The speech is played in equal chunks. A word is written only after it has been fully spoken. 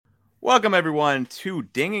Welcome, everyone, to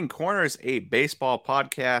Dinging Corners, a baseball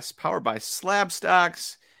podcast powered by Slab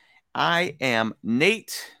Stocks. I am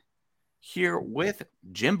Nate here with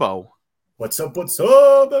Jimbo. What's up,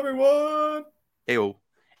 everyone? Ayo.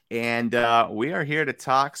 And we are here to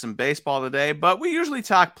talk some baseball today, but we usually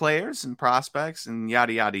talk players and prospects and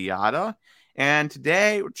yada, yada, yada. And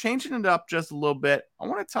today we're changing it up just a little bit. I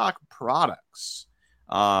want to talk products.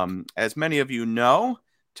 As many of you know,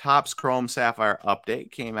 Topps Chrome Sapphire update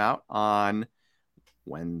came out on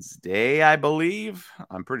Wednesday, I believe.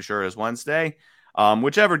 I'm pretty sure it was Wednesday.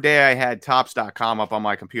 Whichever day I had Topps.com up on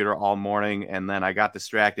my computer all morning, and then I got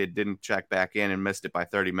distracted, didn't check back in, and missed it by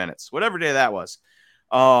 30 minutes. Whatever day that was.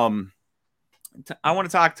 I want to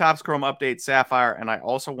talk Topps Chrome update Sapphire, and I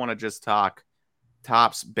also want to just talk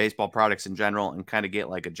Topps baseball products in general and kind of get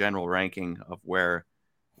like a general ranking of where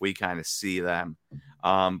we kind of see them.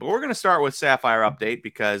 But we're going to start with Sapphire update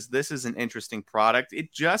because this is an interesting product.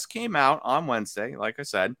 It just came out on Wednesday, like I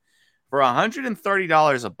said, for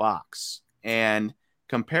 $130 a box. And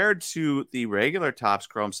compared to the regular Topps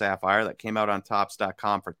Chrome Sapphire that came out on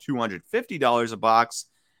Topps.com for $250 a box,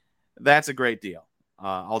 that's a great deal.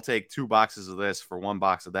 I'll take 2 boxes of this for 1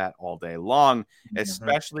 box of that all day long,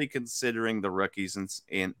 especially considering the rookies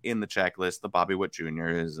in the checklist, the Bobby Witt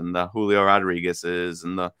Jr.'s and the Julio Rodriguez's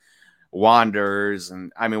and the Wanderers.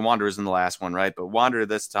 And I mean, Wanderers in the last one, right? But Wanderer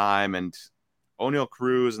this time, and O'Neill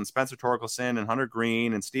Cruz and Spencer Torkelson and Hunter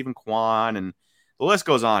Green and Stephen Kwan, and the list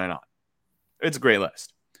goes on and on. It's a great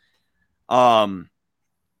list.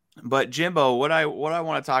 But Jimbo, what I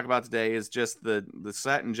want to talk about today is just the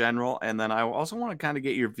set in general, and then I also want to kind of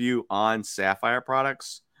get your view on Sapphire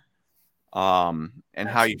products, and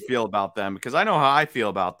how you feel about them, because I know how I feel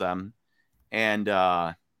about them, and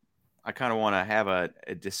I kind of want to have a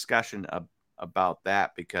discussion about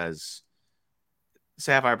that because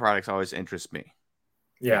Sapphire products always interest me.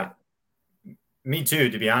 Yeah, me too.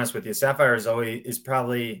 To be honest with you, Sapphire is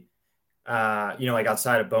probably, like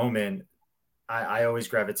outside of Bowman. I always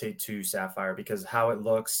gravitate to Sapphire because how it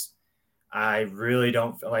looks, I really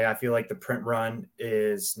don't like. I feel like the print run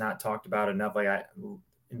is not talked about enough.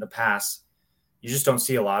 In the past, you just don't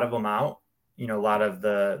see a lot of them out. A lot of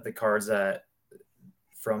the cards that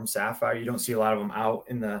from Sapphire, you don't see a lot of them out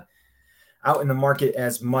in the market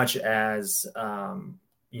as much as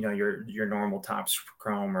your normal Topps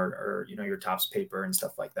Chrome or your Topps paper and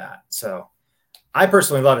stuff like that. So I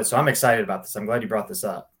personally love it. So I'm excited about this. I'm glad you brought this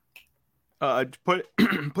up.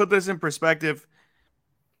 Put this in perspective.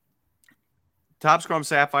 Topps Chrome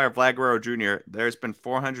Sapphire Vlad Guerrero Jr., there's been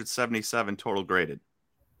 477 total graded.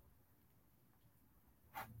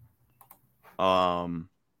 That's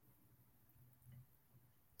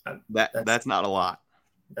not a lot.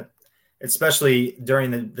 Especially during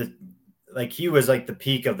the he was like the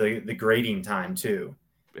peak of the grading time too.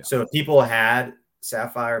 Yeah. So if people had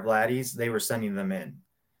Sapphire Vladdies, they were sending them in.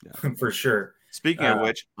 Yeah. For sure. Speaking of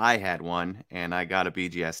which, I had one, and I got a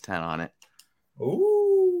BGS 10 on it.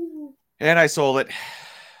 Ooh. And I sold it.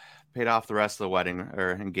 Paid off the rest of the wedding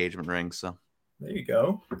or engagement ring. So there you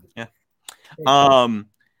go. Yeah.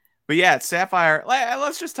 But yeah, Sapphire.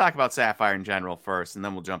 Let's just talk about Sapphire in general first, and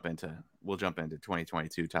then we'll jump into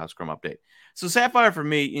 2022 Topps Chrome update. So Sapphire for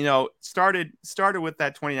me, started with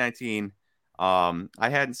that 2019. I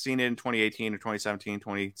hadn't seen it in 2018 or 2017,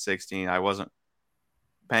 2016. I wasn't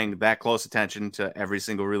paying that close attention to every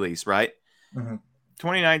single release, right? Mm-hmm.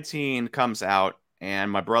 2019 comes out, and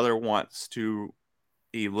my brother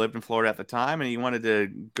he lived in Florida at the time, and he wanted to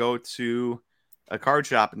go to a card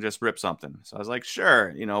shop and just rip something. So I was like,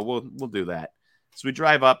 sure, we'll do that. So we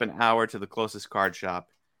drive up an hour to the closest card shop,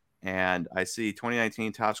 and I see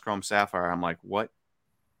 2019 Topps Chrome Sapphire. I'm like,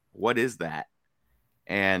 what is that?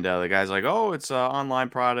 And the guy's like, oh, it's an online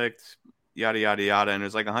product, yada, yada, yada. And it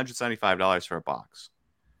was like $175 for a box.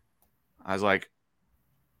 I was like,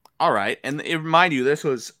 all right. And remind you, this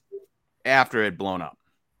was after it had blown up,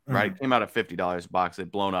 right? Mm-hmm. It came out at $50 a box. It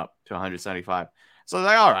had blown up to $175. So I was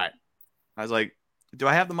like, all right. I was like, do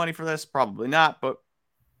I have the money for this? Probably not. But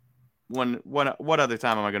what other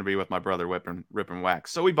time am I going to be with my brother ripping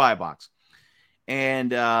wax? So we buy a box.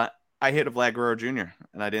 And I hit a Vlad Guerrero Jr.,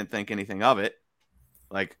 and I didn't think anything of it.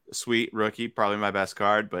 Like, sweet rookie, probably my best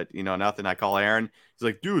card, but, nothing. I call Aaron. He's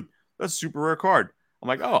like, dude, that's a super rare card. I'm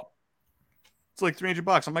like, oh. It's like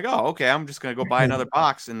 $300. I'm like, oh, okay. I'm just going to go buy another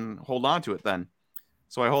box and hold on to it then.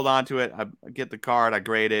 So I hold on to it. I get the card. I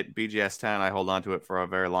grade it. BGS 10. I hold on to it for a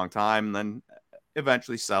very long time, and then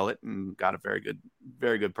eventually sell it and got a very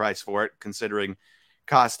good price for it, considering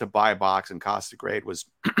cost to buy a box and cost to grade was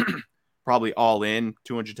probably all in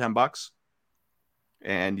 $210.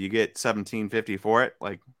 And you get $17.50 for it.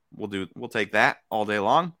 Like, we'll take that all day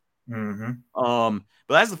long. Mm-hmm.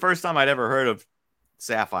 But that's the first time I'd ever heard of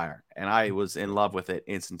Sapphire, and I was in love with it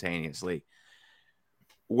instantaneously.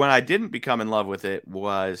 When I didn't become in love with it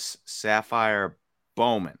was Sapphire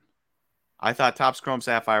Bowman. I thought Topps Chrome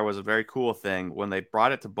Sapphire was a very cool thing. When they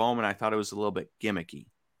brought it to Bowman, I thought it was a little bit gimmicky.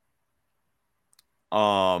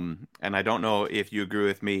 And I don't know if you agree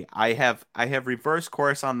with me. I have reversed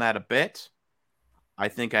course on that a bit. I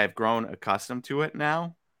think I've grown accustomed to it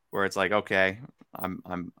now, where it's like, okay,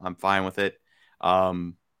 I'm fine with it.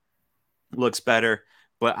 Um, Looks better,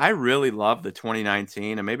 but I really love the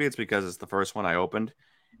 2019, and maybe it's because it's the first one I opened,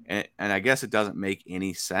 and I guess it doesn't make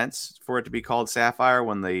any sense for it to be called Sapphire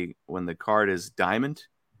when the card is diamond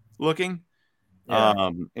looking. Yeah.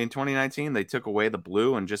 In 2019, they took away the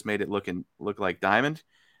blue and just made it look like diamond.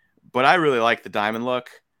 But I really like the diamond look.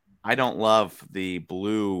 I don't love the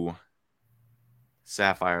blue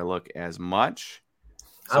sapphire look as much.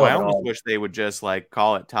 I So I love it almost all. wish they would just like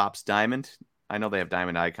call it Topps Diamond. I know they have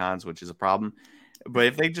diamond icons, which is a problem. But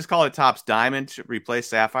if they just call it Topps Diamond, replace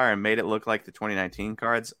Sapphire, and made it look like the 2019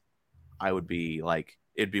 cards, I would be like,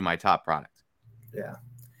 it'd be my top product. Yeah.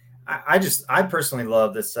 I personally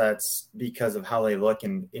love the sets because of how they look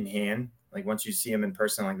in hand. Like once you see them in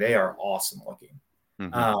person, like they are awesome looking.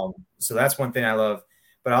 Mm-hmm. So that's one thing I love.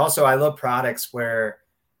 But also I love products where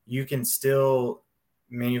you can still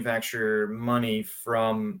manufacture money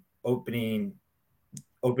from opening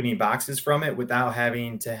boxes from it without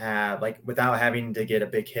having to get a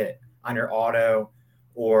big hit on your auto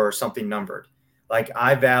or something numbered. Like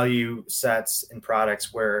I value sets and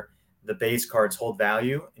products where the base cards hold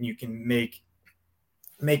value and you can make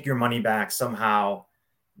your money back somehow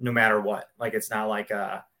no matter what. Like it's not like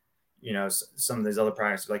some of these other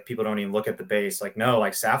products, like people don't even look at the base. Like no,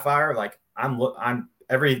 like Sapphire, like I'm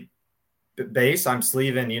every base I'm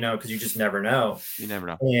sleeving, because you just never know. You never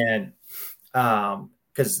know. And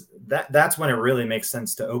because that's when it really makes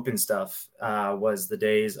sense to open stuff, was the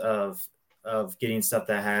days of getting stuff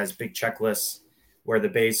that has big checklists where the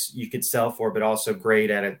base you could sell for, but also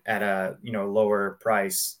grade at a lower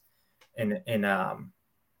price, and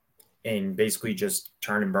basically just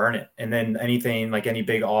turn and burn it. And then anything like any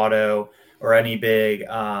big auto or any big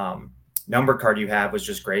number card you have was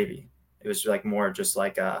just gravy. It was like more just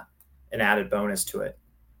like an added bonus to it.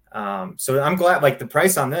 So I'm glad, like the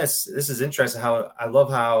price on this is interesting. How I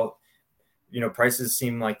love how, prices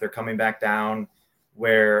seem like they're coming back down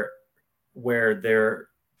where they're,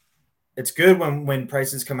 it's good when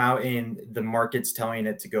prices come out and the market's telling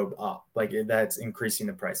it to go up, like that's increasing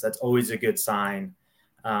the price. That's always a good sign,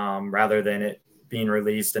 rather than it being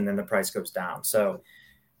released and then the price goes down. So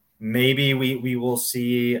maybe we will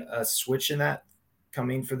see a switch in that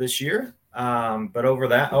coming for this year. But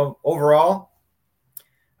overall,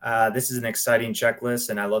 this is an exciting checklist,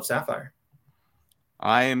 and I love Sapphire.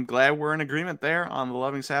 I am glad we're in agreement there on the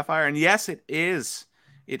Loving Sapphire. And yes, it is.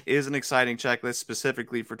 It is an exciting checklist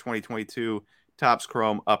specifically for 2022 Topps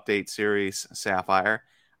Chrome Update Series Sapphire.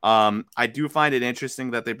 I do find it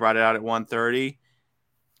interesting that they brought it out at 130.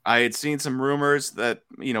 I had seen some rumors that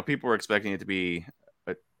people were expecting it to be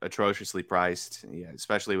atrociously priced,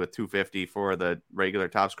 especially with 250 for the regular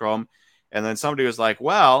Topps Chrome. And then somebody was like,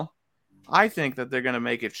 "Well, I think that they're going to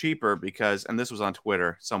make it cheaper because," and this was on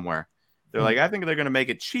Twitter somewhere. They're like, "I think they're going to make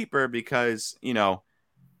it cheaper because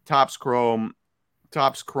Topps Chrome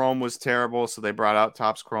was terrible, so they brought out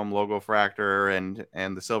Topps Chrome Logo Fractor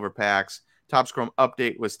and the silver packs. Topps Chrome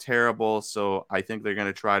Update was terrible, so I think they're going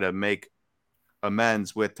to try to make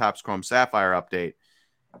amends with Topps Chrome Sapphire Update."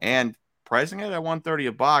 And pricing it at 130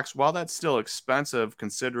 a box, while that's still expensive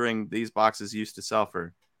considering these boxes used to sell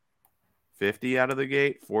for 50 out of the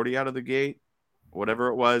gate, 40 out of the gate, whatever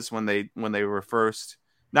it was when they were first,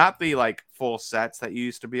 not the like full sets that you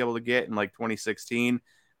used to be able to get in like 2016,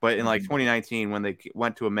 but in like 2019 when they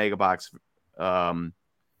went to a mega box,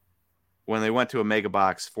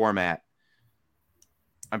 format,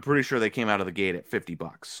 I'm pretty sure they came out of the gate at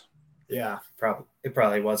 $50. Yeah, it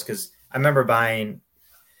probably was, because I remember buying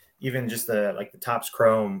even just the Topps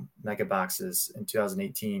Chrome mega boxes in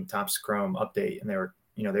 2018, Topps Chrome Update, and they were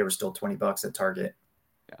still $20 at Target.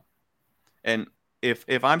 Yeah, and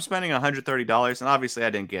if I'm spending $130, and obviously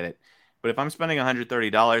I didn't get it, but if I'm spending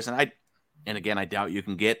 $130, and again I doubt you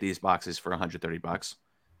can get these boxes for $130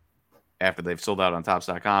 after they've sold out on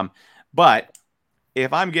Topps.com, but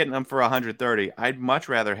if I'm getting them for $130, I'd much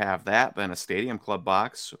rather have that than a Stadium Club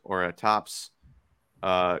box or a Topps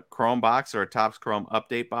Chrome box or a Topps Chrome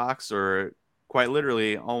Update box, or quite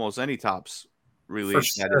literally almost any Topps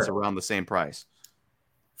release that is around the same price.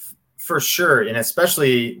 For sure. And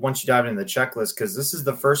especially once you dive into the checklist, because this is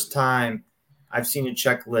the first time I've seen a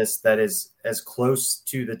checklist that is as close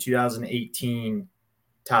to the 2018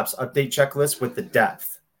 Topps update checklist with the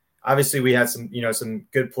depth. Obviously, we had some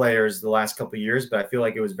good players the last couple of years, but I feel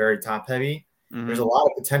like it was very top heavy. Mm-hmm. There's a lot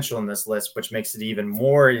of potential in this list, which makes it even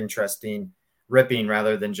more interesting, ripping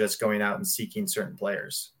rather than just going out and seeking certain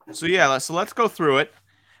players. So let's go through it.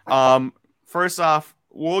 First off,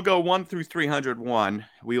 we'll go 1 through 301.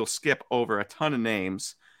 We'll skip over a ton of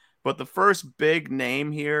names, but the first big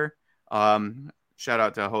name here, shout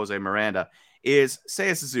out to Jose Miranda, is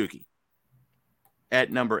Seiya Suzuki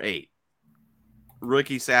at number 8.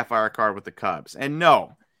 Rookie Sapphire card with the Cubs. And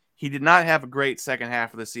no, he did not have a great second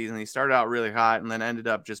half of the season. He started out really hot and then ended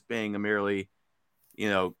up just being a merely,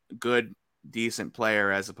 good, decent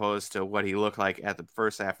player as opposed to what he looked like at the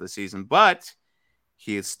first half of the season. But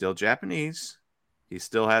he is still Japanese. He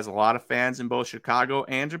still has a lot of fans in both Chicago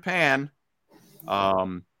and Japan.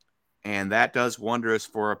 And that does wonders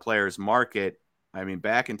for a player's market. I mean,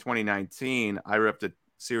 back in 2019, I ripped a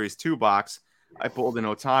Series 2 box. I pulled an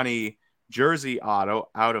Ohtani jersey auto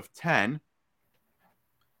out of 10.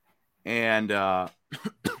 And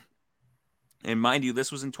and mind you,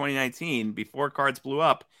 this was in 2019 before cards blew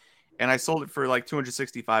up, and I sold it for like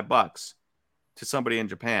 $265 to somebody in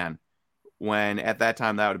Japan, when at that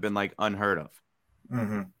time that would have been like unheard of.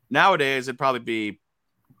 Mm-hmm. Nowadays, it'd probably be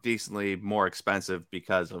decently more expensive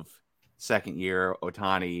because of second year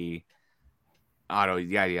Ohtani auto,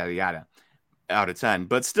 yada, yada, yada, out of 10.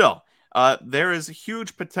 But still, there is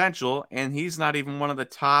huge potential, and he's not even one of the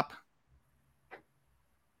top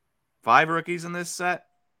 5 rookies in this set,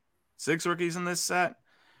 6 rookies in this set.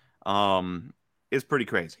 Is pretty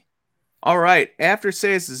crazy. All right, after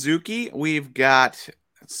Seiya Suzuki, we've got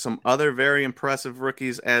some other very impressive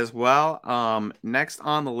rookies as well. Next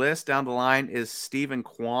on the list down the line is Steven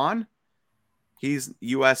Kwan. He's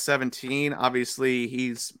US 17. Obviously,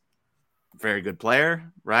 he's a very good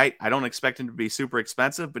player, right? I don't expect him to be super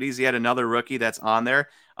expensive, but he's yet another rookie that's on there.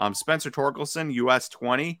 Spencer Torkelson, US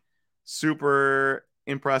 20. Super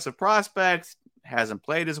impressive prospect. Hasn't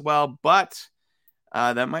played as well, but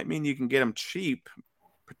that might mean you can get him cheap,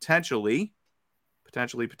 potentially.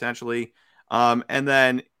 And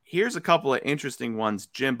then here's a couple of interesting ones.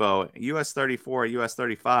 Jimbo, US 34, US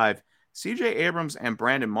 35. CJ Abrams and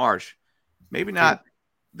Brandon Marsh. Maybe not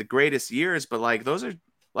the greatest years, but like those are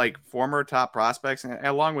like former top prospects, and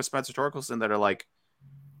along with Spencer Torkelson, that are like,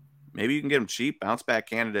 maybe you can get them cheap, bounce back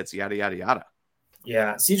candidates, yada, yada, yada.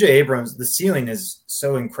 Yeah, CJ Abrams, the ceiling is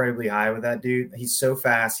so incredibly high with that dude. He's so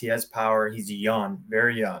fast. He has power. He's young,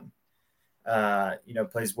 very young.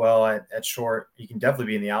 Plays well at short. He can definitely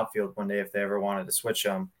be in the outfield one day if they ever wanted to switch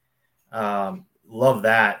him. Love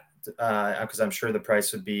that because I'm sure the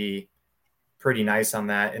price would be pretty nice on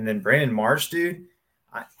that. And then Brandon Marsh, dude,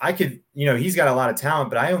 I could, he's got a lot of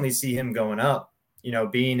talent, but I only see him going up,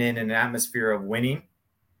 being in an atmosphere of winning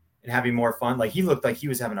and having more fun. Like he looked like he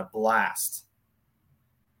was having a blast.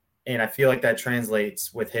 And I feel like that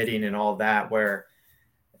translates with hitting and all that, where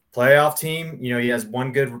playoff team, he has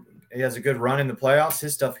a good run in the playoffs.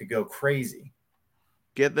 His stuff could go crazy.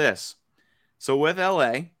 Get this. So with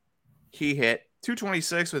LA, he hit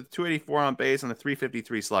 226 with 284 on base and a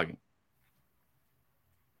 353 slugging.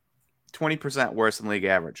 20% worse than league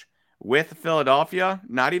average. With Philadelphia,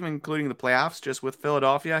 not even including the playoffs, just with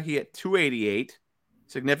Philadelphia, he hit 288,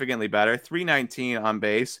 significantly better, 319 on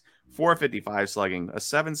base, 455 slugging, a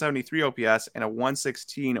 773 OPS, and a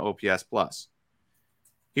 116 OPS plus.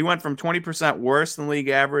 He went from 20% worse than league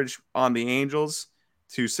average on the Angels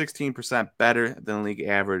to 16% better than league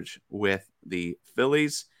average with the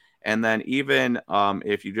Phillies. And then even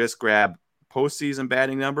if you just grab postseason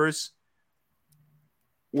batting numbers,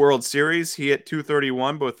 World Series, he hit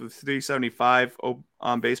 231, both with 375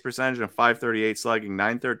 on base percentage and 538 slugging,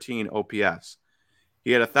 913 OPS.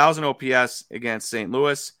 He had 1,000 OPS against St.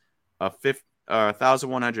 Louis,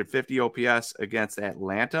 1,150 OPS against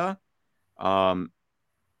Atlanta.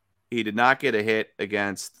 He did not get a hit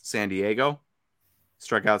against San Diego.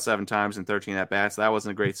 Struck out 7 times in 13 at-bats. That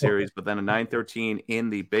wasn't a great series, but then a 913 in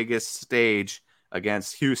the biggest stage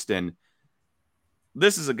against Houston.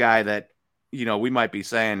 This is a guy that, we might be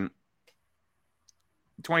saying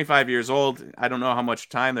 25 years old. I don't know how much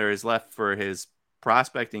time there is left for his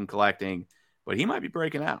prospecting, collecting, but he might be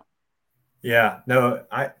breaking out. Yeah, no,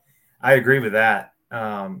 I agree with that.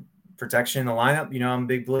 Protection in the lineup, I'm a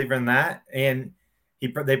big believer in that. And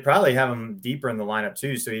they probably have him deeper in the lineup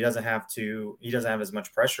too, so he doesn't have as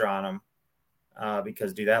much pressure on him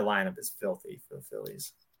because, dude, that lineup is filthy for the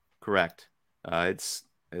Phillies. Correct. It's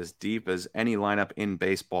as deep as any lineup in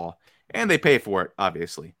baseball, and they pay for it,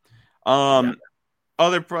 obviously. Other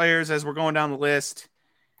players, as we're going down the list,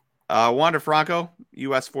 Wander Franco,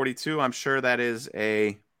 US 42. I'm sure that is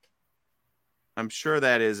a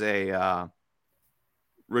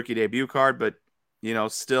rookie debut card, but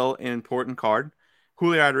still an important card.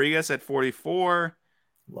 Julio Rodriguez at 44.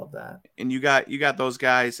 Love that. And you got those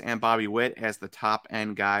guys and Bobby Witt as the top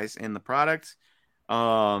end guys in the product.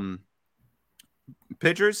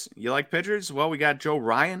 Pitchers, you like pitchers? Well, we got Joe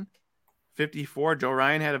Ryan, 54. Joe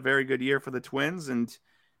Ryan had a very good year for the Twins and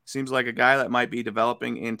seems like a guy that might be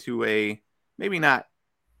developing into a maybe not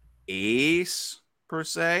ace per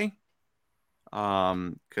se,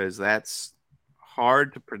 because that's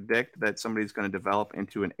hard to predict that somebody's going to develop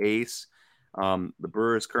into an ace. The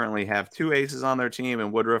Brewers currently have 2 aces on their team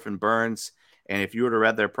in Woodruff and Burns, and if you were to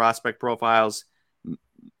read their prospect profiles,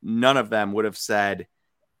 none of them would have said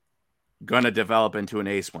going to develop into an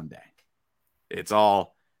ace one day. It's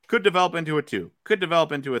all could develop into a 2, could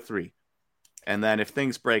develop into a 3. And then if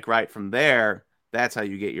things break right from there, that's how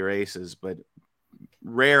you get your aces. But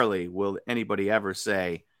rarely will anybody ever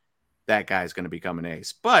say that guy's going to become an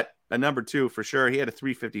ace. But a number 2 for sure. He had a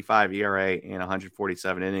 3.55 ERA in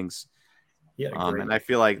 147 innings. And I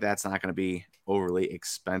feel like that's not going to be overly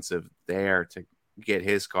expensive there to get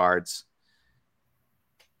his cards.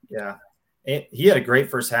 Yeah. He had a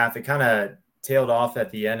great first half. It kind of tailed off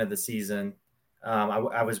at the end of the season.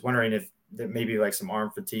 I was wondering if there maybe like some arm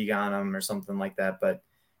fatigue on him or something like that. But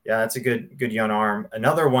yeah, that's a good young arm.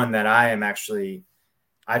 Another one that I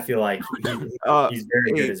feel like he's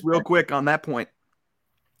very good. Real quick on that point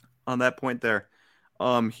there,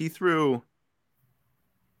 he threw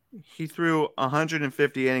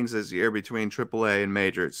 150 innings this year between AAA and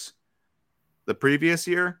majors. The previous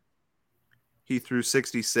year, he threw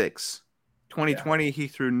 66. 2020, he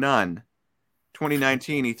threw none.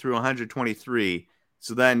 2019, he threw 123.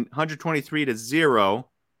 So then 123 to 0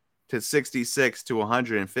 to 66 to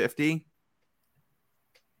 150.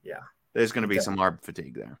 Yeah. There's going to be some arm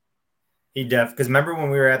fatigue there. Because remember when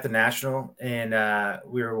we were at the National and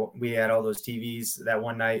we had all those TVs that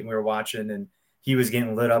one night and we were watching and he was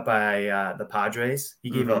getting lit up by the Padres. He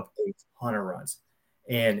gave up a ton of runs.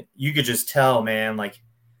 And you could just tell, man, like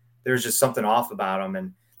there's just something off about him.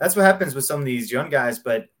 And that's what happens with some of these young guys.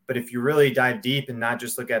 But if you really dive deep and not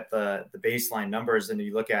just look at the baseline numbers and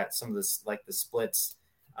you look at some of this, like the splits,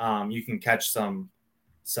 you can catch some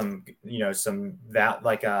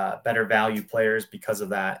better value players because of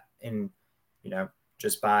that. And,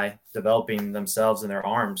 just by developing themselves and their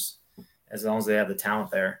arms, as long as they have the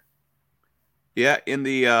talent there. Yeah. In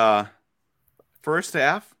the first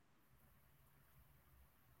half.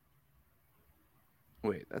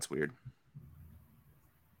 Wait, that's weird.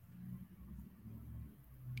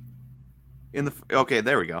 Okay,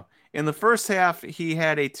 there we go. In the first half, he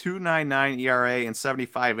had a 2.99 ERA in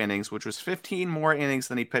 75 innings, which was 15 more innings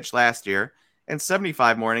than he pitched last year, and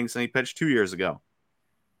 75 more innings than he pitched 2 years ago.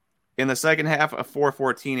 In the second half, a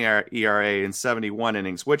 4.14 ERA in 71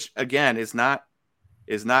 innings, which again is not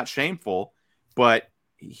shameful, but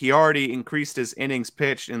he already increased his innings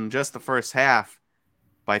pitched in just the first half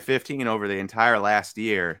by 15 over the entire last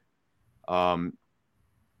year.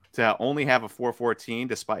 To only have a 4.14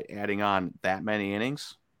 despite adding on that many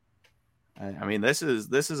innings. I mean, this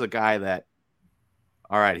is a guy that,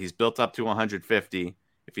 all right, he's built up to 150.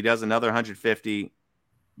 If he does another 150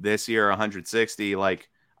 this year, 160, like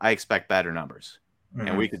I expect better numbers. Mm-hmm.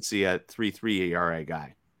 And we could see a 3.3 ERA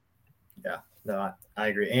guy. Yeah, no, I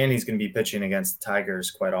agree. And he's going to be pitching against the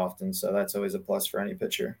Tigers quite often. So that's always a plus for any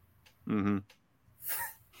pitcher. Mm-hmm.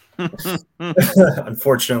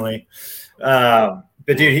 Unfortunately.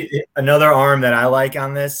 But dude, another arm that I like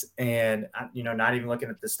on this, and not even looking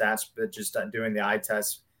at the stats, but just doing the eye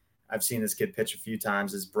test, I've seen this kid pitch a few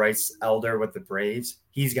times, is Bryce Elder with the Braves.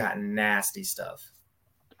 He's got nasty stuff.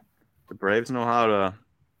 The Braves know how to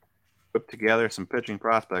put together some pitching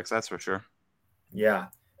prospects, that's for sure. Yeah.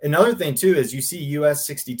 Another thing too is you see US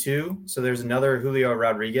 62, so there's another Julio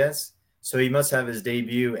Rodriguez. So he must have his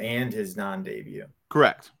debut and his non-debut.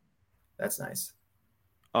 Correct. That's nice.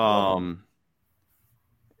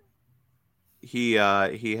 He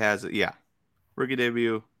has rookie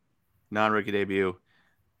debut, non-rookie debut.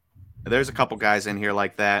 There's a couple guys in here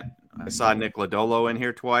like that. I saw Nick Lodolo in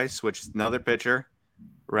here twice, which is another pitcher,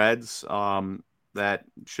 Reds, that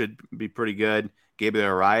should be pretty good. Gabriel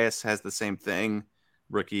Arias has the same thing,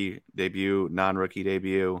 rookie debut, non-rookie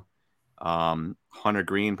debut. Hunter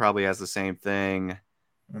Green probably has the same thing.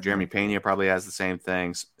 Mm-hmm. Jeremy Pena probably has the same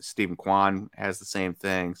thing. Stephen Kwan has the same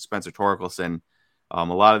thing. Spencer Torkelson. A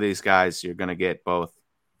lot of these guys, you're going to get both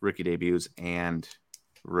rookie debuts and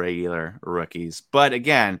regular rookies. But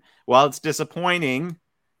again, while it's disappointing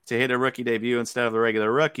to hit a rookie debut instead of the regular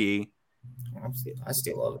rookie, I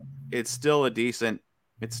still love it. it's still a decent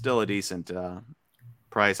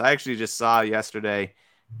price. I actually just saw yesterday,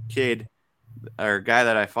 guy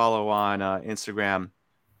that I follow on Instagram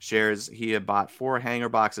shares he had bought 4 hanger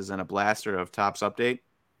boxes and a blaster of Topps Update.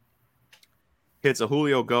 Hits a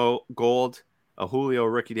Julio Gold, a Julio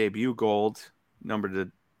Rookie Debut Gold, numbered to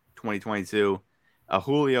 2022, a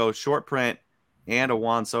Julio short print, and a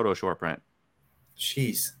Juan Soto short print.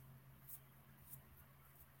 Jeez.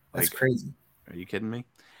 That's crazy. Are you kidding me?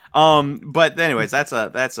 But anyways, that's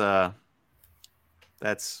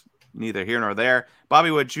neither here nor there. Bobby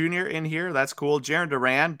Wood Jr. in here. That's cool. Jaron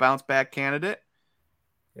Duran, bounce back candidate.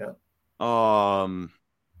 Yep. MJ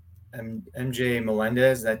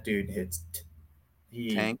Melendez, that dude hits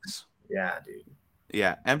tanks. Yeah, dude.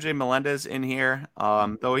 Yeah, MJ Melendez in here.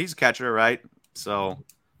 Though he's a catcher, right? So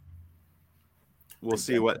we'll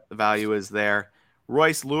see what the value is there.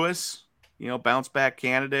 Royce Lewis, bounce back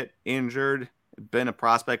candidate, injured, been a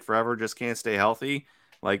prospect forever, just can't stay healthy.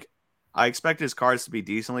 Like, I expect his cards to be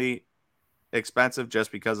decently expensive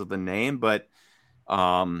just because of the name, but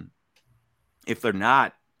if they're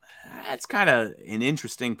not, that's kind of an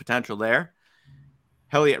interesting potential there.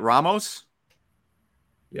 Heliot Ramos.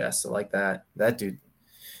 Yes, I like that. That dude.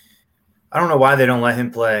 I don't know why they don't let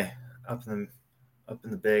him play up in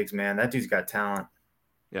the bigs, man. That dude's got talent.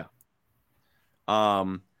 Yeah.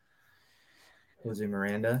 Jose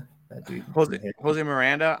Miranda. That dude. Jose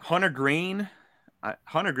Miranda. Hunter Green.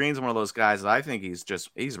 Hunter Green's one of those guys that I think he's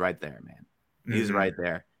right there, man. He's right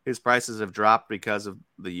there. His prices have dropped because of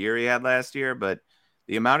the year he had last year, but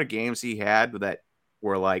the amount of games he had that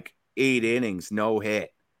were like 8 innings, no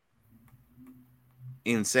hit.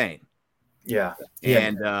 Insane. Yeah.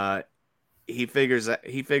 And he figures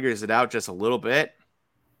it out just a little bit.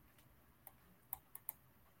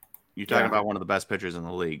 You're talking about one of the best pitchers in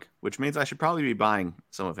the league, which means I should probably be buying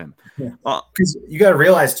some of him. Because you got to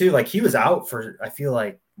realize too, like, he was out for, I feel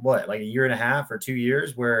like, like a year and a half or 2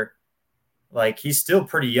 years, where like he's still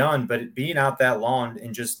pretty young, but being out that long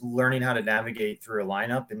and just learning how to navigate through a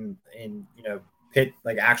lineup and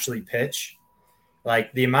actually pitch,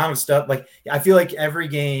 like the amount of stuff, like I feel like every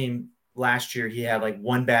game last year he had like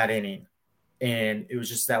one bad inning, and it was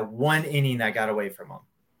just that one inning that got away from him.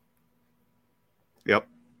 Yep.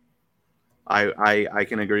 I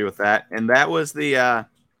can agree with that. And that was the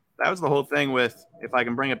whole thing with, if I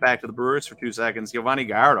can bring it back to the Brewers for 2 seconds, Giovanni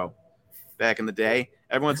Gallardo back in the day.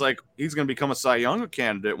 Everyone's like, he's going to become a Cy Young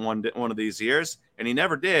candidate one of these years. And he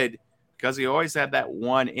never did, because he always had that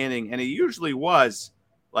one inning. And he usually was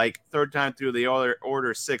like third time through the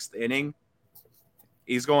order, 6th inning.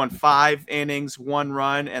 He's going 5 innings, 1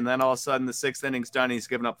 run. And then all of a sudden the 6th inning's done. He's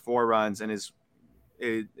given up 4 runs, and his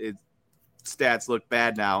stats look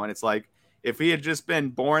bad now. And it's like, if he had just been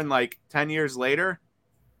born like 10 years later,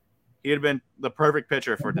 he'd have been the perfect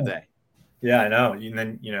pitcher for today. Yeah, I know. And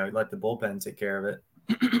then, let the bullpen take care of it.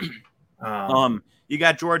 You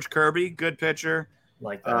got George Kirby, good pitcher.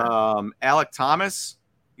 Like that. Alek Thomas,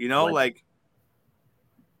 like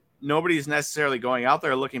nobody's necessarily going out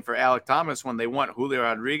there looking for Alek Thomas when they want Julio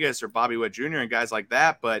Rodriguez or Bobby Witt Jr. and guys like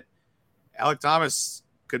that. But Alek Thomas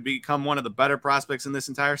could become one of the better prospects in this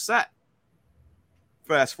entire set.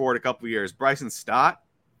 Fast forward a couple of years, Bryson Stott.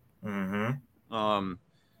 CJ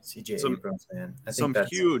Abrams, man. I think some that's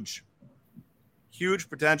huge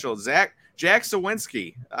potential. Jack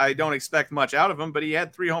Sawinski, I don't expect much out of him, but he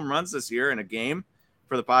had 3 home runs this year in a game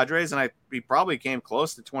for the Padres, and he probably came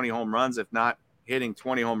close to 20 home runs, if not hitting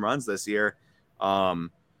 20 home runs this year.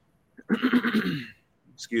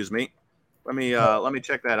 Excuse me. Let me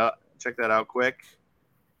check that out quick.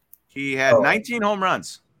 He had 19 home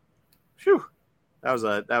runs. Phew. That was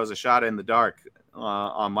a shot in the dark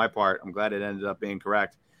on my part. I'm glad it ended up being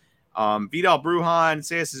correct. Vidal Brujan,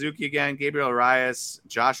 Seiya Suzuki again, Gabriel Arias,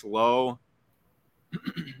 Josh Lowe,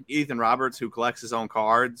 Ethan Roberts, who collects his own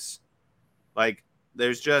cards. Like,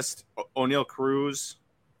 there's just O'Neal Cruz,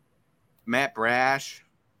 Matt Brash,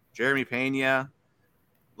 Jeremy Pena.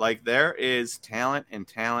 Like, there is talent and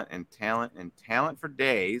talent and talent and talent for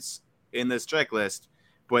days in this checklist.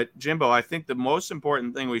 But, Jimbo, I think the most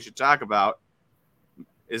important thing we should talk about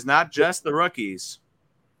is not just the rookies,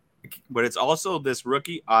 but it's also this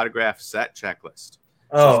rookie autograph set checklist.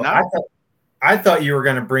 Oh, I thought you were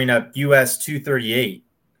going to bring up US 238.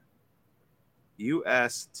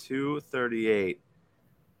 US 238.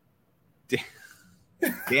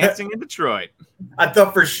 Dancing in Detroit. I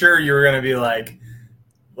thought for sure you were going to be like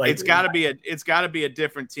it's got to be a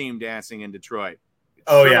different team dancing in Detroit.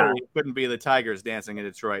 It couldn't be the Tigers dancing in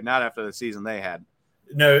Detroit, not after the season they had.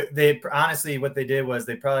 No, they honestly, what they did was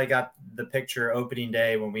they probably got the picture opening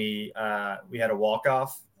day when we had a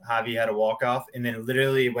walk-off Javi had a walk-off, and then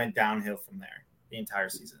literally went downhill from there the entire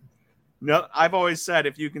season. No, I've always said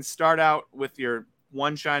if you can start out with your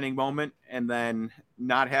one shining moment and then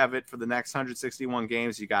not have it for the next 161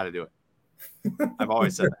 games, you got to do it. I've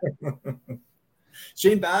always said that.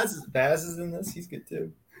 Shane Baz is in this. He's good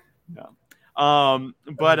too. Yeah.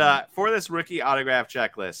 But for this rookie autograph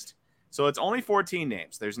checklist, so it's only 14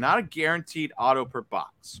 names. There's not a guaranteed auto per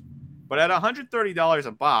box. But at $130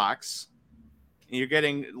 a box, you're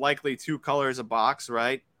getting likely 2 colors a box,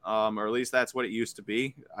 right? Or at least that's what it used to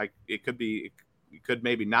be. It could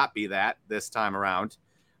maybe not be that this time around.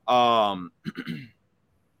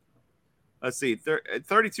 Let's see,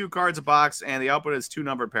 32 cards a box, and the output is 2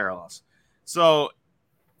 numbered parallels. So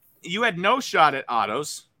you had no shot at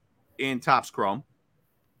autos in Topps Chrome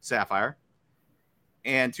Sapphire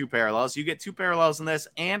and 2 parallels. You get 2 parallels in this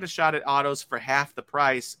and a shot at autos for half the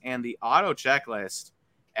price. And the auto checklist,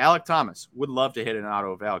 Alek Thomas would love to hit an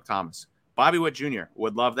auto of Alek Thomas. Bobby Witt Jr.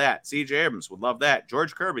 would love that. C.J. Abrams would love that.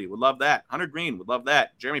 George Kirby would love that. Hunter Green would love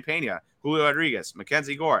that. Jeremy Pena, Julio Rodriguez,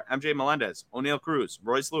 Mackenzie Gore, MJ Melendez, O'Neal Cruz,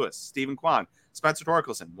 Royce Lewis, Stephen Kwan, Spencer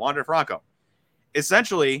Torkelson, Wander Franco.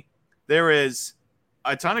 Essentially, there is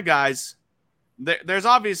a ton of guys. There's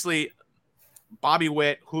obviously Bobby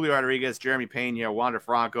Witt, Julio Rodriguez, Jeremy Pena, Wander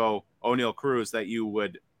Franco, O'Neal Cruz that you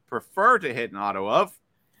would prefer to hit an auto of.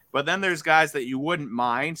 But then there's guys that you wouldn't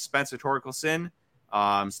mind. Spencer Torkelson,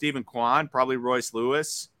 Stephen Kwan, probably Royce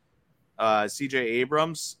Lewis, CJ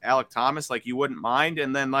Abrams, Alek Thomas, like you wouldn't mind.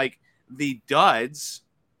 And then like the duds,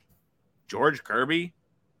 George Kirby,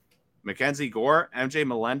 Mackenzie Gore, MJ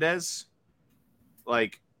Melendez.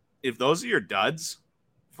 Like if those are your duds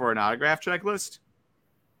for an autograph checklist,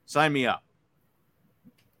 sign me up.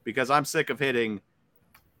 Because I'm sick of hitting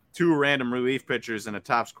 2 random relief pitchers in a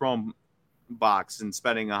Topps Chrome box and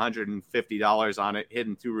spending $150 on it,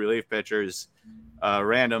 hitting 2 relief pitchers,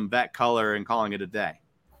 random vet color, and calling it a day.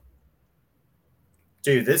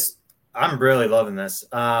 Dude, I'm really loving this.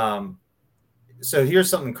 So here's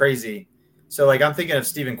something crazy. So like I'm thinking of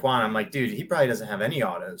Stephen Kwan. I'm like, dude, he probably doesn't have any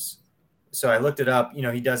autos. So I looked it up. You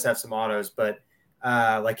know, he does have some autos, but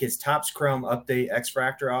like his Topps Chrome Update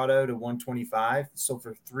X-Fractor auto to 125 sold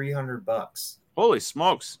for $300. Holy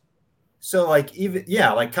smokes. So like even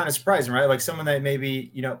like kind of surprising, right? Like someone that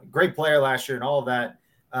maybe, you know, great player last year and all of that.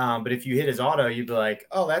 But if you hit his auto, you'd be like,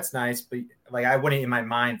 oh, that's nice. But like I wouldn't in my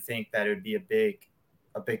mind think that it would be a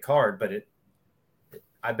big card, but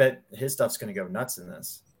I bet his stuff's gonna go nuts in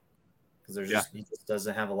this. Because he just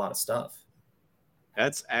doesn't have a lot of stuff.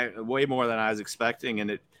 That's way more than I was expecting,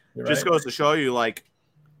 and it You're just right. goes to show you, like,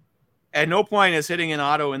 at no point is hitting an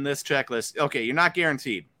auto in this checklist. Okay, you're not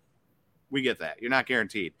guaranteed. We get that. You're not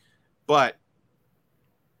guaranteed. But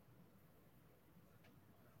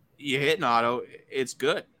you hit an auto, it's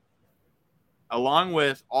good. Along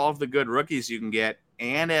with all of the good rookies you can get,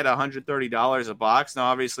 and at $130 a box. Now,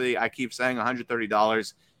 obviously, I keep saying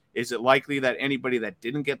 $130. Is it likely that anybody that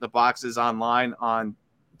didn't get the boxes online on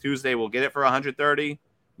Tuesday will get it for $130?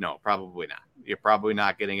 No, probably not. You're probably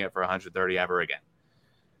not getting it for $130 ever again.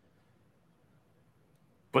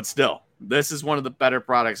 But still, this is one of the better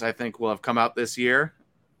products I think will have come out this year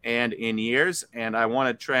and in years. And I want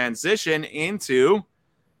to transition into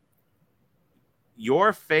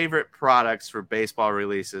your favorite products for baseball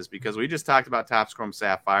releases, because we just talked about Topps Chrome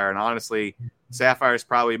Sapphire, and honestly, Sapphire is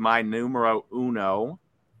probably my numero uno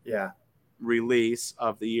release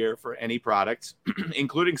of the year for any product,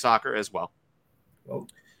 including soccer as well. Oh.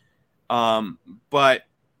 But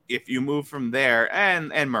if you move from there,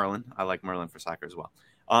 and Merlin, I like Merlin for soccer as well.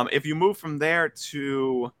 If you move from there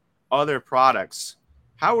to other products,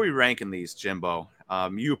 how are we ranking these, Jimbo?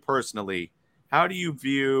 You personally, how do you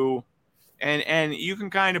view, and you can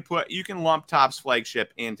kind of you can lump Topps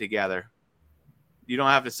Flagship in together. You don't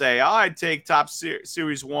have to say, oh, I'd take Topps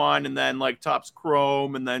Series 1 and then like Topps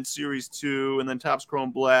Chrome and then Series 2 and then Topps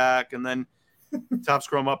Chrome Black and then Topps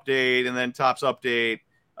Chrome Update and then Topps Update.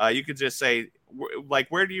 You could just say, like,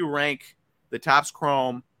 where do you rank the Topps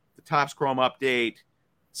Chrome, the Topps Chrome Update,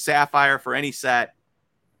 Sapphire for any set,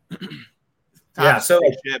 Topps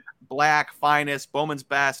Flagship, Black, Finest, Bowman's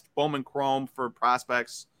Best, Bowman Chrome for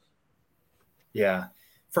prospects? Yeah.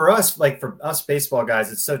 For us, like for us baseball guys,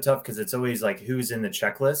 it's so tough because it's always like who's in the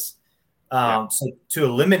checklist. So to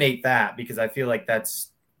eliminate that, because I feel like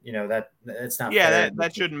that's, you know, that it's not. Yeah,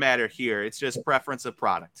 that shouldn't matter here. It's just preference of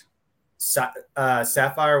product.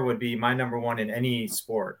 Sapphire would be my number one in any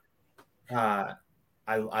sport. I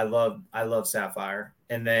love Sapphire,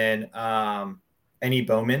 and then any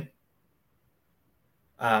Bowman,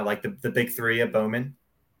 like the big 3 of Bowman.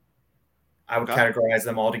 I would categorize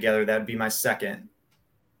them all together. That'd be my second.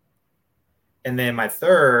 And then my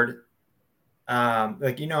third, I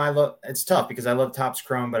love, it's tough because I love Topps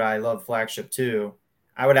Chrome, but I love Flagship too.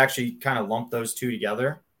 I would actually kind of lump those two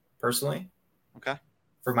together personally Okay.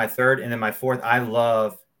 for my third. And then my fourth, I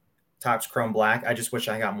love Topps Chrome Black. I just wish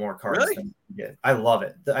I got more cards Really? than I get. I love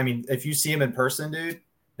it. I mean, if you see them in person, dude,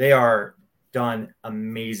 they are done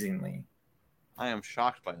amazingly. I am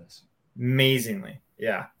shocked by this. Amazingly.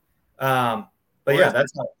 Yeah. But Where yeah, is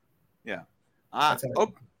that's it? how, Yeah. that's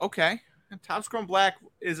how Okay. Topps Chrome Black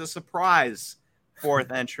is a surprise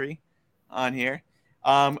fourth entry on here.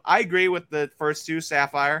 I agree with the first two,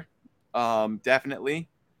 Sapphire, definitely,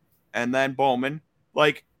 and then Bowman.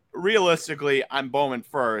 Like realistically, I'm Bowman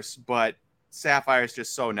first, but Sapphire is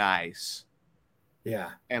just so nice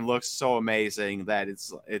yeah. and looks so amazing that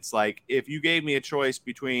it's like if you gave me a choice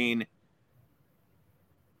between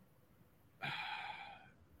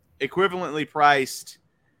equivalently priced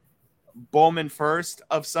Bowman first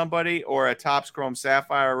of somebody or a Topps Chrome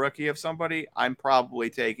Sapphire rookie of somebody, I'm probably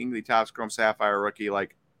taking the Topps Chrome Sapphire rookie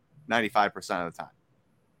like 95% of the time.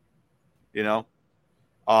 You know,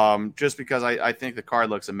 just because I think the card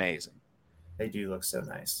looks amazing. They do look so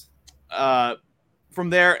nice. From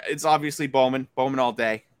there, it's obviously Bowman all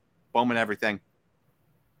day, Bowman everything.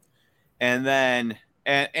 And then,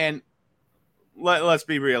 and let's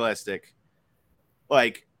be realistic.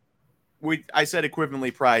 Like, I said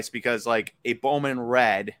equivalently priced because like a Bowman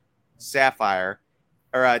red Sapphire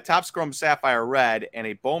or a Topps Chrome Sapphire red and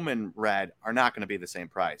a Bowman red are not going to be the same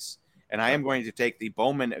price. And I am going to take the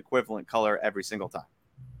Bowman equivalent color every single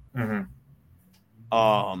time.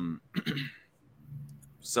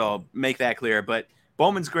 So make that clear. But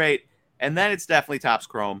Bowman's great, and then it's definitely Topps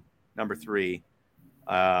Chrome number 3.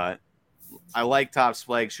 I like Topps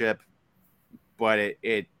Flagship, but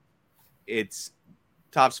it's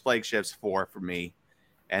Topps Flagship's 4 for me.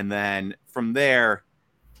 And then from there,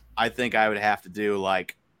 I think I would have to do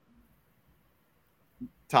like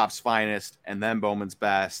Topps Finest and then Bowman's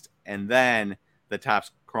Best and then the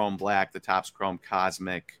Topps Chrome Black, the Topps Chrome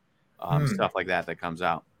Cosmic, stuff like that comes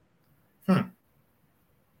out.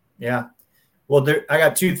 Yeah. Well, I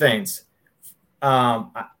got two things.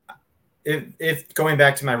 If going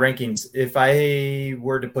back to my rankings, if I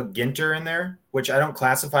were to put Ginter in there, which I don't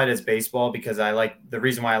classify it as baseball because the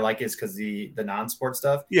reason why I like it is because the non-sport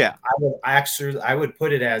stuff. Yeah. I would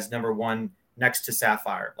put it as number 1 next to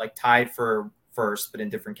Sapphire, like tied for first, but in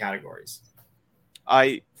different categories.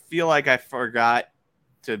 I feel like I forgot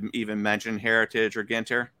to even mention Heritage or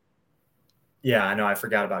Ginter. Yeah, I know. I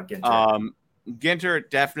forgot about Ginter. Ginter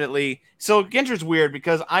definitely. So Ginter's weird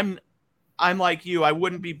because I'm like you. I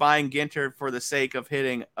wouldn't be buying Ginter for the sake of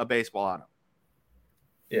hitting a baseball auto.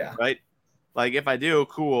 Yeah. Right. Like if I do,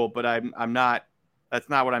 cool, but I'm not. That's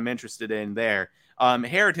not what I'm interested in there.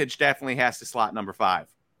 Heritage definitely has to slot number 5.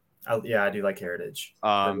 Yeah, I do like Heritage.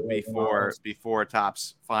 Before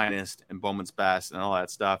Topps Finest and Bowman's Best and all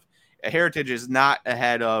that stuff. Heritage is not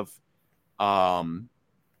ahead of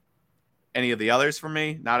any of the others for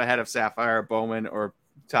me. Not ahead of Sapphire, Bowman, or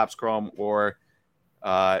Topps Chrome or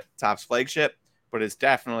Topps Flagship, but it's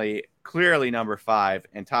definitely clearly number 5.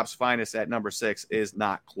 And Topps Finest at number 6 is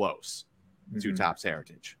not close to Topps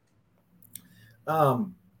Heritage.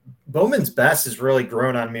 Bowman's Best has really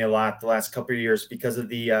grown on me a lot the last couple of years because of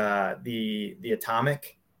the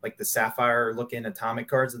atomic, like the sapphire looking atomic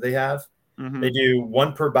cards that they have. They do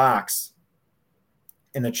 1 per box,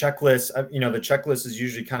 and the checklist, the checklist is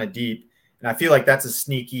usually kind of deep, and I feel like that's a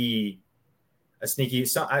sneaky.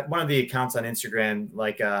 One of the accounts on Instagram,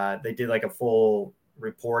 like they did like a full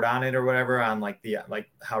report on it or whatever on like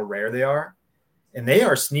how rare they are, and they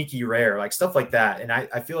are sneaky rare, like stuff like that. And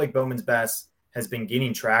I feel like Bowman's Best has been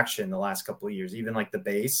gaining traction the last couple of years. Even like the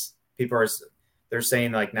base, they're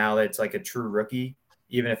saying like now that it's like a true rookie,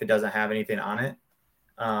 even if it doesn't have anything on it.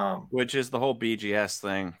 Which is the whole BGS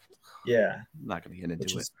thing. Yeah. I'm not going to get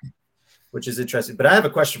into it. Which is interesting. But I have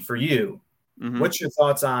a question for you. Mm-hmm. What's your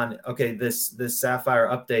thoughts on, this Sapphire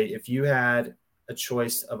update? If you had a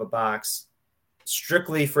choice of a box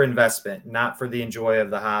strictly for investment, not for the enjoy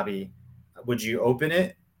of the hobby, would you open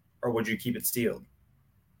it or would you keep it sealed?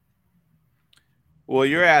 Well,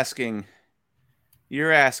 you're asking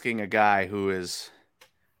a guy who is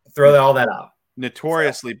throw all that out.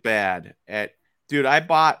 Notoriously bad at, dude. I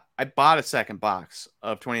bought a second box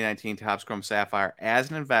of 2019 Topps Chrome Sapphire as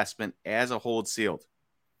an investment, as a hold sealed.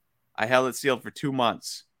 I held it sealed for 2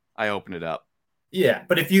 months. I opened it up. Yeah,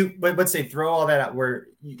 but let's say throw all that out where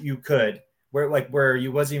you could, where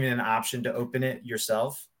you wasn't even an option to open it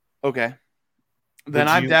yourself. Okay. Then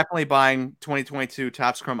I'm definitely buying 2022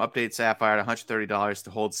 Topps Chrome Update Sapphire at $130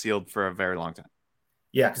 to hold sealed for a very long time.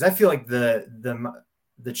 Yeah, because I feel like the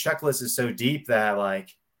the checklist is so deep that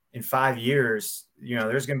like in 5 years,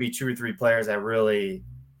 there's going to be 2 or 3 players that really,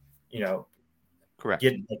 Correct.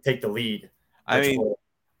 take the lead. I mean,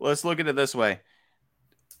 let's look at it this way.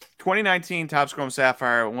 2019 Topps Chrome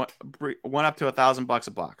Sapphire went up to $1,000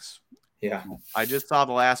 a box. Yeah. I just saw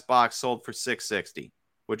the last box sold for $660,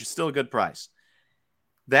 which is still a good price.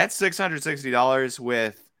 That's $660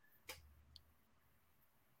 with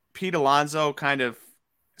Pete Alonso kind of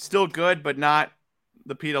still good, but not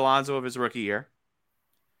the Pete Alonso of his rookie year.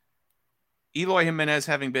 Eloy Jimenez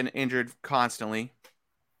having been injured constantly.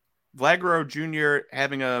 Vlad Guerrero Jr.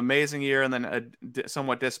 having an amazing year and then a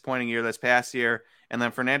somewhat disappointing year this past year. And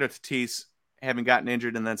then Fernando Tatis having gotten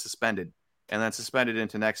injured and then suspended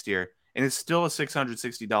into next year. And it's still a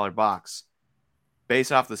 $660 box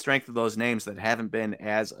based off the strength of those names that haven't been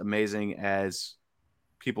as amazing as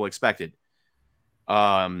people expected.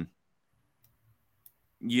 As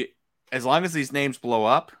long as these names blow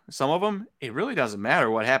up, some of them, it really doesn't matter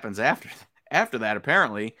what happens after that,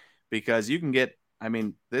 apparently, because you can get, I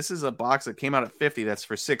mean, this is a box that came out at 50 that's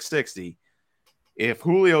for $660. If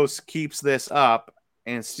Julio keeps this up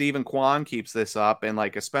and Stephen Kwan keeps this up and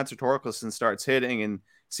like a Spencer Torkelson starts hitting and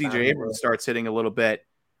CJ Abrams starts hitting a little bit,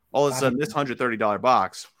 all of a sudden this $130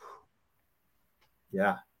 box.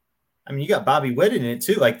 Yeah. I mean, you got Bobby Witt in it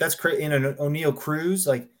too. Like that's crazy. And O'Neal Cruz,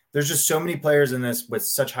 like there's just so many players in this with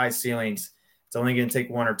such high ceilings. It's only going to take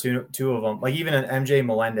one or two of them. Like even an MJ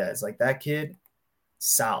Melendez, like that kid,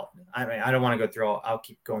 solid. I mean, I don't want to go through I'll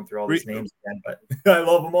keep going through all these names again, but I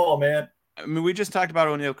love them all, man. I mean, we just talked about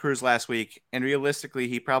O'Neal Cruz last week, and realistically,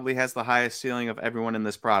 he probably has the highest ceiling of everyone in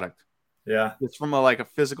this product. Yeah. It's from a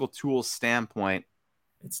physical tool standpoint.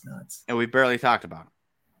 It's nuts. And we barely talked about him.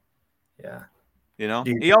 Yeah.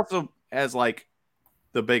 Dude. He also has like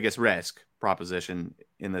the biggest risk proposition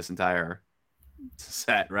in this entire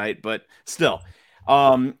set, right? But still,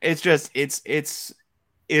 it's just it's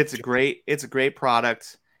a great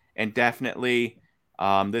product, and definitely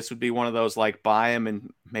this would be one of those like buy them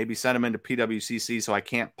and maybe send them into PWCC so I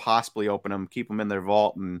can't possibly open them, keep them in their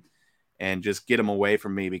vault and just get them away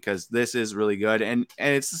from me, because this is really good. And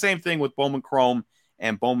it's the same thing with Bowman Chrome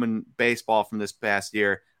and Bowman Baseball from this past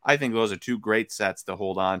year. I think those are two great sets to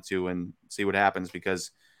hold on to and see what happens, because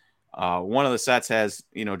one of the sets has,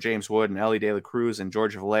 James Wood and Ellie De La Cruz and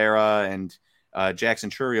George Valera and Jackson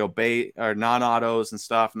Chourio non-autos and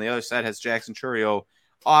stuff. And the other set has Jackson Chourio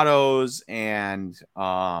autos and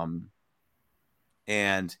a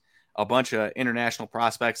bunch of international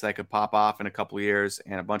prospects that could pop off in a couple of years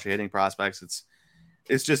and a bunch of hitting prospects.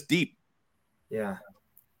 It's just deep. Yeah.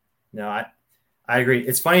 No, I agree.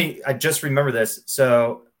 It's funny. I just remember this.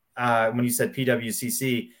 So when you said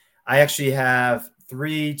PWCC, I actually have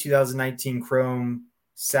 3 2019 Chrome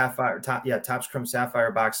Sapphire Topps Chrome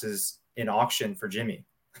Sapphire boxes in auction for Jimmy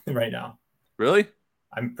right now. Really?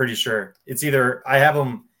 I'm pretty sure it's either I have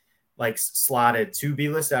them like slotted to be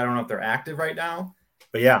listed. I don't know if they're active right now,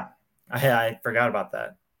 but yeah, I forgot about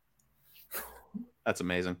that. That's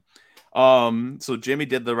amazing. So Jimmy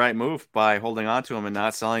did the right move by holding on to him and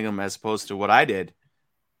not selling them, as opposed to what I did,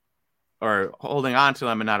 or holding on to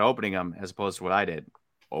them and not opening them, as opposed to what I did,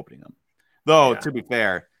 opening them. Though, to be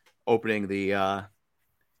fair, opening the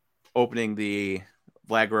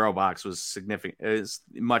Vlad Guerrero box was significant. It was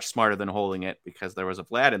much smarter than holding it, because there was a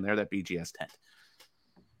Vlad in there that BGS 10.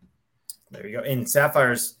 There you go. In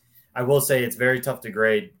Sapphires, I will say it's very tough to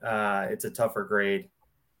grade. It's a tougher grade.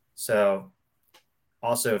 So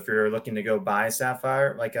also, if you're looking to go buy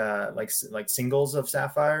Sapphire, like singles of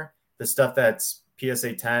Sapphire, the stuff that's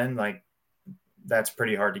PSA 10, like that's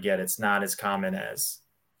pretty hard to get. It's not as common as,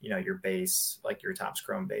 your base, like your Topps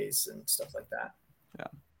Chrome base and stuff like that. Yeah.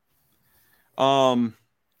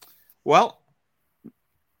 Well,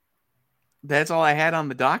 that's all I had on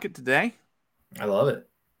the docket today. I love it.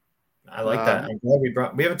 I like that. I'm glad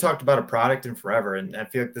we haven't talked about a product in forever. And I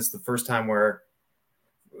feel like this is the first time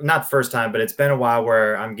not the first time, but it's been a while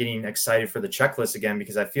where I'm getting excited for the checklist again,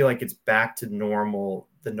 because I feel like it's back to the normal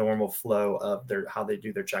flow of how they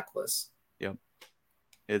do their checklists. Yep.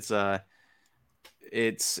 It's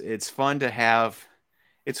fun to have.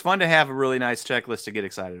 It's fun to have a really nice checklist to get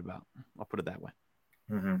excited about. I'll put it that way.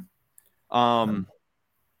 Mm-hmm.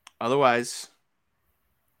 Otherwise,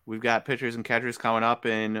 we've got pitchers and catchers coming up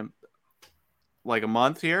in like a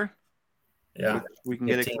month here. Yeah, we can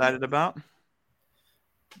get excited about.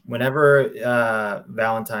 Whenever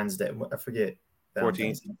Valentine's Day, I forget.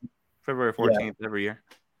 14th, February 14th every year.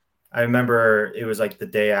 I remember it was like the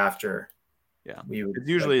day after. Yeah, it's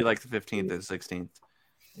usually like the 15th or 16th.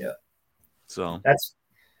 Yeah. So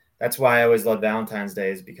that's why I always love Valentine's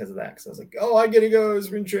Day, is because of that. Because I was like, oh, I get to go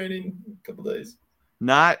spring training in a couple days.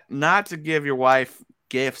 Not to give your wife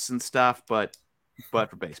gifts and stuff, but for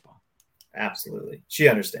baseball. Absolutely. She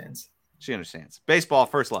understands. She understands. Baseball,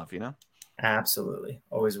 first love, you know? Absolutely.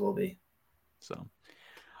 Always will be. So,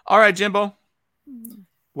 all right, Jimbo.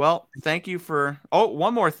 Well, thank you for. Oh,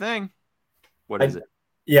 one more thing. What is it?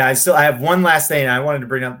 Yeah, I have one last thing. I wanted to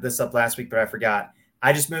bring this up last week, but I forgot.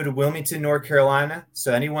 I just moved to Wilmington, North Carolina.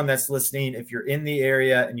 So anyone that's listening, if you're in the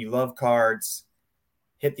area and you love cards,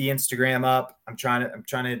 hit the Instagram up. I'm trying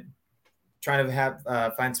to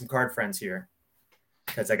have find some card friends here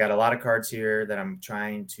because I got a lot of cards here that I'm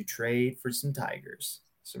trying to trade for some Tigers,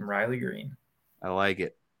 some Riley Green. I like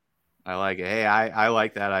it. Hey, I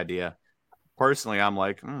like that idea. Personally, I'm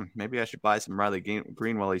like, maybe I should buy some Riley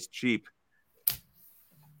Green while he's cheap.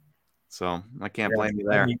 So I can't blame you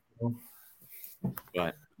there.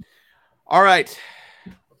 But all right,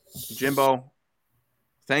 Jimbo,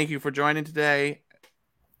 thank you for joining today.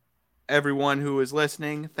 Everyone who is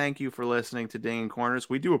listening, thank you for listening to Dinging Corners.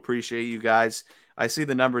 We do appreciate you guys. I see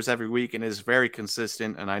the numbers every week and is very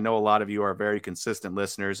consistent, and I know a lot of you are very consistent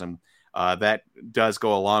listeners, and that does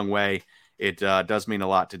go a long way. It does mean a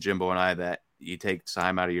lot to Jimbo and I that you take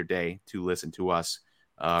time out of your day to listen to us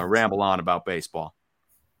ramble on about baseball.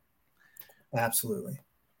 Absolutely.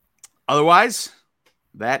 Otherwise,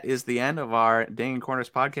 that is the end of our Dinging Corners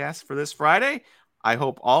podcast for this Friday. I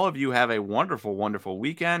hope all of you have a wonderful, wonderful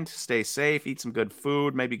weekend. Stay safe, eat some good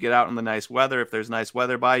food, maybe get out in the nice weather if there's nice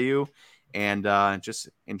weather by you, and just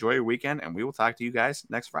enjoy your weekend, and we will talk to you guys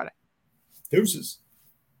next Friday. Deuces.